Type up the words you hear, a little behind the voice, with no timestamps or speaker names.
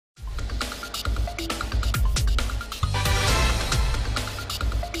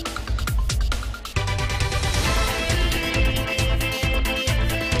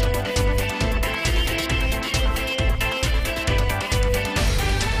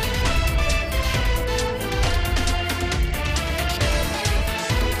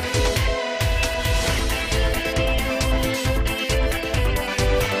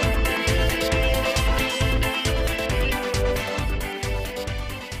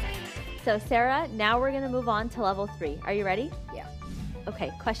So Sarah, now we're going to move on to level 3. Are you ready? Yeah.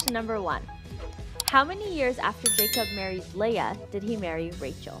 Okay, question number 1. How many years after Jacob married Leah did he marry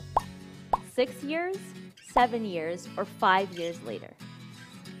Rachel? 6 years, 7 years, or 5 years later?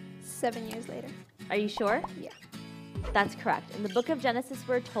 7 years later. Are you sure? Yeah. That's correct. In the book of Genesis,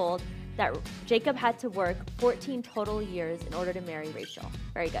 we're told that Jacob had to work 14 total years in order to marry Rachel.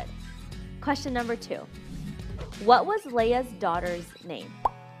 Very good. Question number 2. What was Leah's daughter's name?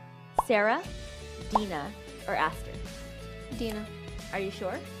 Sarah, Dinah, or Aster? Dinah. Are you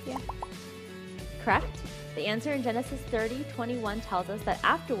sure? Yeah. Correct. The answer in Genesis 30:21 tells us that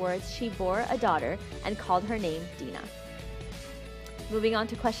afterwards she bore a daughter and called her name Dinah. Moving on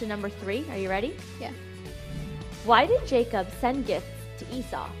to question number 3. Are you ready? Yeah. Why did Jacob send gifts to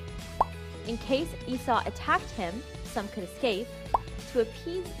Esau? In case Esau attacked him, some could escape, to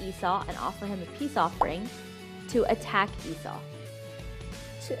appease Esau and offer him a peace offering, to attack Esau.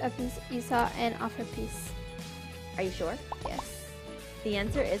 To appease Esau and offer peace. Are you sure? Yes. The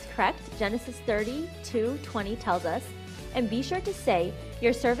answer is correct. Genesis 30:20 tells us, and be sure to say,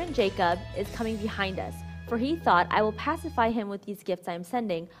 your servant Jacob is coming behind us, for he thought, I will pacify him with these gifts I am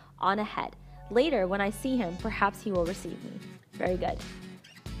sending on ahead. Later, when I see him, perhaps he will receive me. Very good.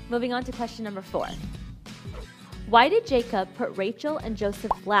 Moving on to question number 4. Why did Jacob put Rachel and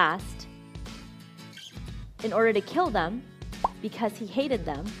Joseph last in order to kill them? Because he hated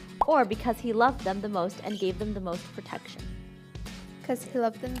them, or because he loved them the most and gave them the most protection? Because he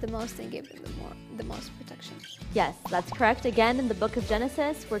loved them the most and gave them the most protection. Yes, that's correct. Again, in the book of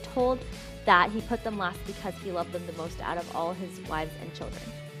Genesis, we're told that he put them last because he loved them the most out of all his wives and children.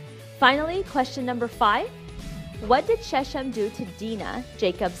 Finally, question number 5. What did Shechem do to Dinah,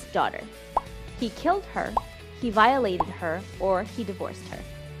 Jacob's daughter? He killed her, he violated her, or he divorced her?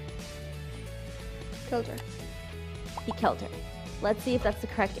 Killed her. He killed her. Let's see if that's the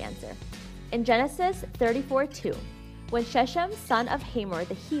correct answer. In Genesis 34:2, when Shechem, son of Hamor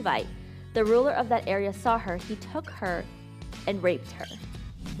the Hivite, the ruler of that area, saw her, he took her and raped her.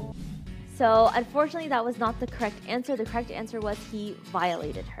 So unfortunately, that was not the correct answer. The correct answer was he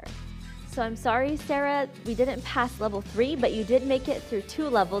violated her. So I'm sorry, Sarah, we didn't pass level 3, but you did make it through 2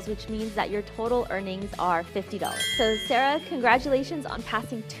 levels, which means that your total earnings are $50. So Sarah, congratulations on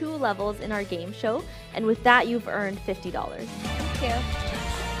passing 2 levels in our game show. And with that, you've earned $50. Thank you.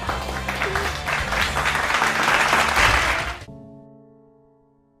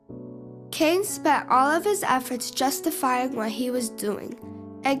 Cain spent all of his efforts justifying what he was doing,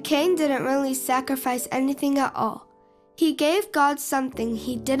 and Cain didn't really sacrifice anything at all. He gave God something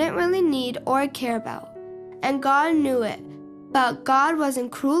he didn't really need or care about, and God knew it, but God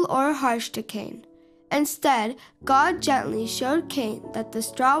wasn't cruel or harsh to Cain. Instead, God gently showed Cain that the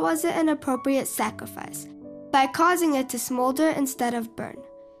straw wasn't an appropriate sacrifice by causing it to smolder instead of burn.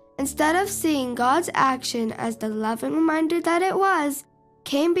 Instead of seeing God's action as the loving reminder that it was,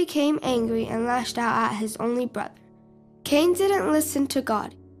 Cain became angry and lashed out at his only brother. Cain didn't listen to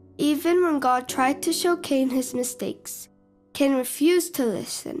God, even when God tried to show Cain his mistakes. Cain refused to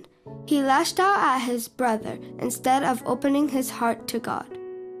listen. He lashed out at his brother instead of opening his heart to God.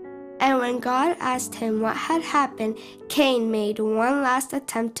 And when God asked him what had happened, Cain made one last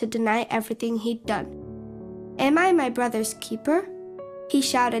attempt to deny everything he'd done. "Am I my brother's keeper?" he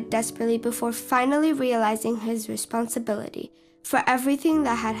shouted desperately before finally realizing his responsibility for everything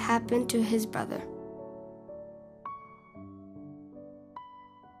that had happened to his brother.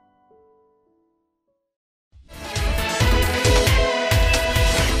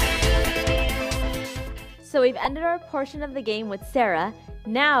 So we've ended our portion of the game with Sarah.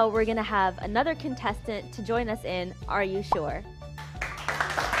 Now we're going to have another contestant to join us in Are You Sure?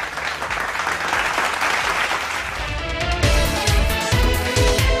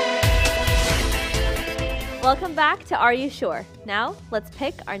 Welcome back to Are You Sure? Now let's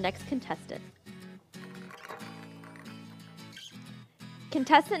pick our next contestant.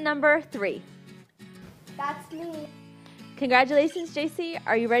 Contestant number 3. That's me. Congratulations, JC.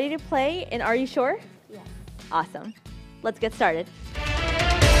 Are you ready to play in Are You Sure? Yes. Awesome. Let's get started.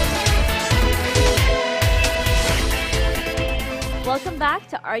 Welcome back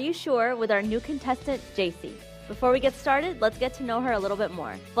to Are You Sure with our new contestant, JC. Before we get started, let's get to know her a little bit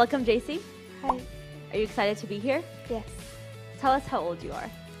more. Welcome, JC. Hi. Are you excited to be here? Yes. Tell us how old you are.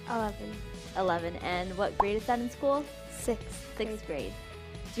 11. 11. And what grade is that in school? 6th. 6th grade.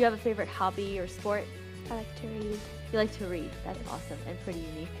 Do you have a favorite hobby or sport? I like to read. You like to read. That's awesome and pretty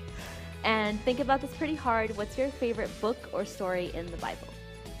unique. And think about this pretty hard. What's your favorite book or story in the Bible?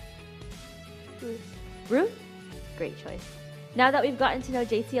 Ruth. Ruth? Great choice. Now that we've gotten to know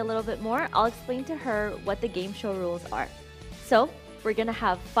JC a little bit more, I'll explain to her what the game show rules are. So, We're gonna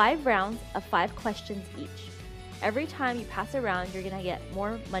have 5 rounds of 5 questions each. Every time you pass around, you're gonna get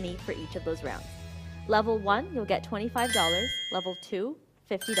more money for each of those rounds. Level 1, you'll get $25. Level 2,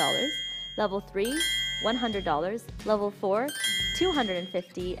 $50. Level 3, $100. Level 4,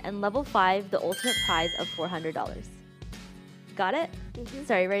 $250. And level 5, the ultimate prize of $400. Got it? Mhm.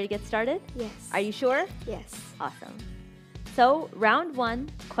 So are you ready to get started? Yes. Are you sure? Yes. Awesome. So round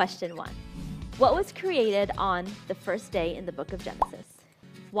 1, question 1. What was created on the first day in the book of Genesis?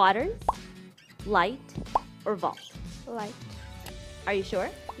 Waters, light, or vault? Light. Are you sure?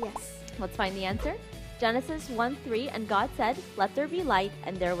 Yes. Let's find the answer. Genesis 1:3, and God said, "Let there be light,"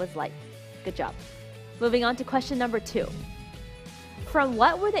 and there was light. Good job. Moving on to question number 2. From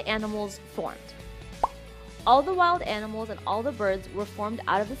what were the animals formed? All the wild animals and all the birds were formed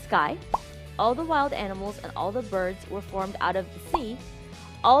out of the sky. All the wild animals and all the birds were formed out of the sea.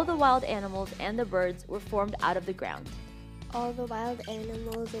 All the wild animals and the birds were formed out of the ground. All the wild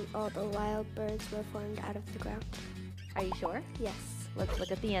animals and all the wild birds were formed out of the ground. Are you sure? Yes. Let's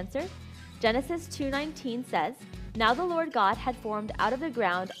look at the answer. Genesis 2:19 says, "Now the Lord God had formed out of the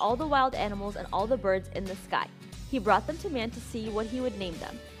ground all the wild animals and all the birds in the sky. He brought them to man to see what he would name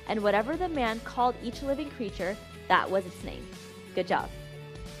them. And whatever the man called each living creature, that was its name." Good job.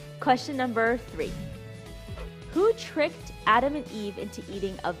 Question number 3. Who tricked Adam and Eve into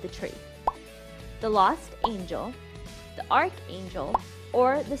eating of the tree? The lost angel, the archangel,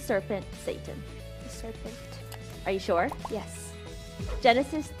 or the serpent Satan? The serpent. Are you sure? Yes.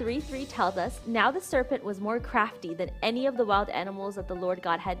 Genesis 3:3 tells us, "Now the serpent was more crafty than any of the wild animals that the Lord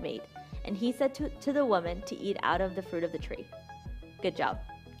God had made. And he said to the woman to eat out of the fruit of the tree." Good job.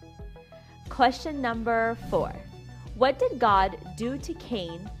 Question number 4. What did God do to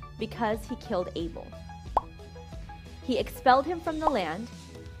Cain because he killed Abel? He expelled him from the land.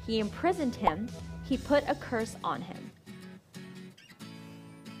 He imprisoned him. He put a curse on him.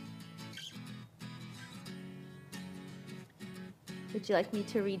 Would you like me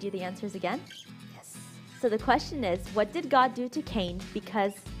to read you the answers again? Yes. So the question is, what did God do to Cain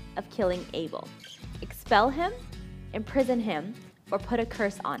because of killing Abel? Expel him, imprison him, or put a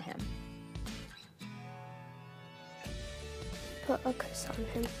curse on him? Put a curse on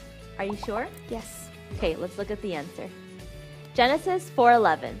him. Are you sure? Yes. Okay, let's look at the answer. Genesis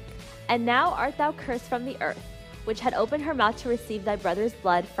 4:11. "And now art thou cursed from the earth, which had opened her mouth to receive thy brother's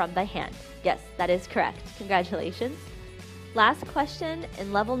blood from thy hand." Yes, that is correct. Congratulations. Last question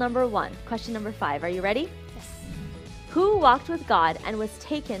in level number 1. Question number 5. Are you ready? Yes. Who walked with God and was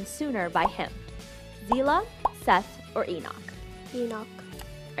taken sooner by him? Zillah, Seth, or Enoch? Enoch.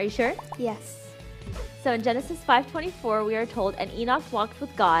 Are you sure? Yes. So in Genesis 5:24, we are told, "And Enoch walked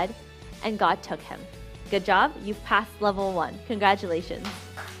with God, and God took him." Good job. You've passed level 1. Congratulations.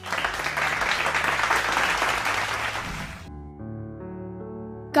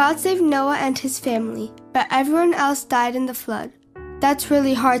 God saved Noah and his family, but everyone else died in the flood. That's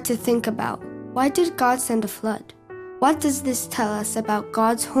really hard to think about. Why did God send a flood? What does this tell us about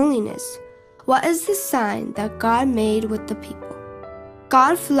God's holiness? What is the sign that God made with the people?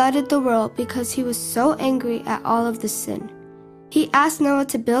 God flooded the world because he was so angry at all of the sin. He asked Noah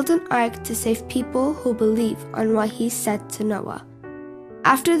to build an ark to save people who believe on what he said to Noah.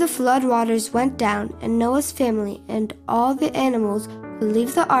 After the flood waters went down and Noah's family and all the animals could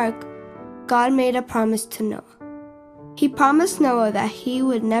leave the ark, God made a promise to Noah. He promised Noah that he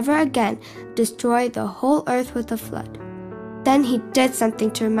would never again destroy the whole earth with a flood. Then he did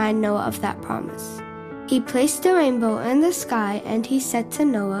something to remind Noah of that promise. He placed a rainbow in the sky and he said to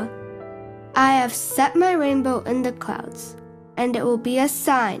Noah, "I have set my rainbow in the clouds, and it will be a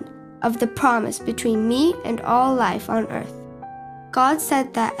sign of the promise between me and all life on earth." God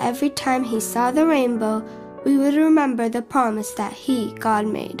said that every time he saw the rainbow, we would remember the promise that he, God,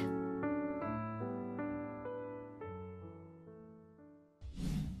 made.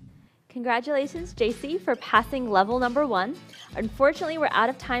 Congratulations, JC, for passing level number 1. Unfortunately, we're out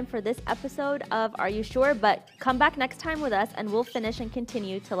of time for this episode of Are You Sure? But come back next time with us and we'll finish and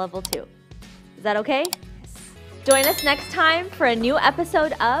continue to level 2. Is that okay? Yes. Join us next time for a new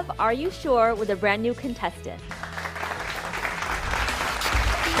episode of Are You Sure? With a brand new contestant.